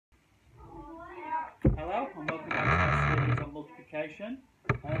multiplication.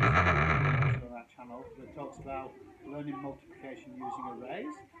 There's a video on our channel that talks about learning multiplication using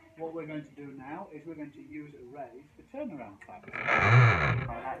arrays. What we're going to do now is we're going to use arrays for turnaround facts.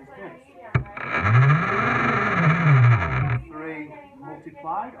 That is this. 3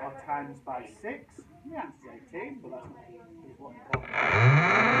 multiplied or times by 6. The answer is 18, but that's not what important.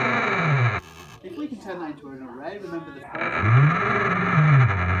 If we can turn that into an array, remember the first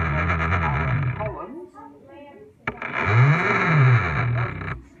columns.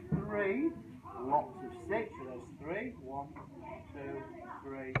 3 lots of 6, so there's 3. 1, 2,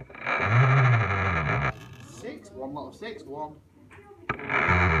 3, 6. 1 lot of 6. 1, 2,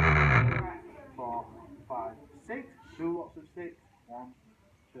 4, 5, 6. 2 lots of 6. 1,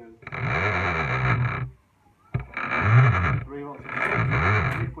 2, 3 lots of 6.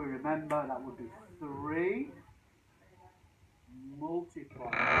 If we remember, that would be 3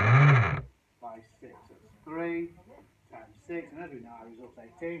 multiplied by 6. So it's 3 times 6, and as we know our result's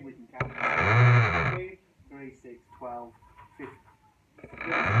 18, we can count 3, 3, 6, 12, 15,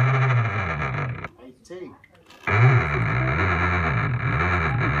 18.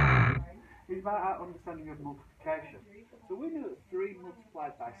 It's about our understanding of multiplication. So we know that 3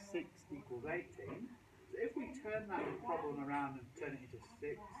 multiplied by 6 equals 18. So if we turn that problem around and turn it into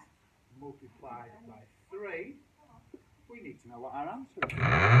 6 multiplied by 3, we need to know what our answer is.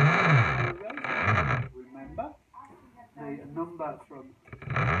 Remember, the number from,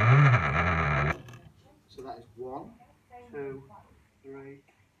 so that is 1, 2, 3,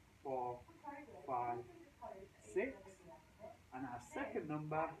 4, 5, 6, and our second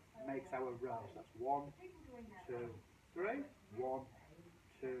number makes our rows. That's 1, 2, 3, 1,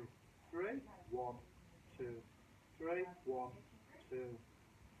 2, 3, 1, 2, 3, 1, 2,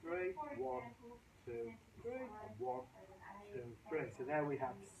 3, 1, 2, 3, and 1, 2, 3. So there we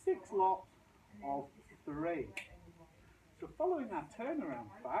have 6 lots of 3. So following our turnaround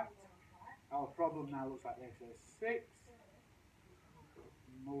fact, our problem now looks like this. There's 6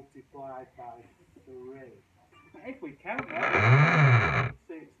 multiplied by 3. Now if we count that,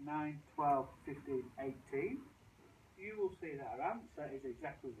 6, 9, 12, 15, 18, you will see that our answer is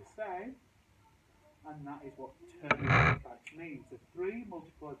exactly the same. And that is what turnaround facts means. So 3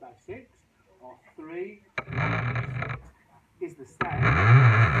 multiplied by 6, or 3 is the same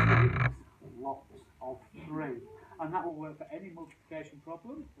as 6 lots of 3. And that will work for any multiplication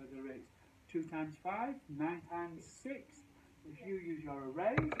problem, whether it's 2 times 5, 9 times 6. If you use your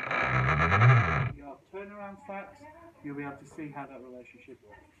arrays, your turnaround facts, you'll be able to see how that relationship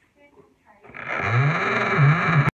works.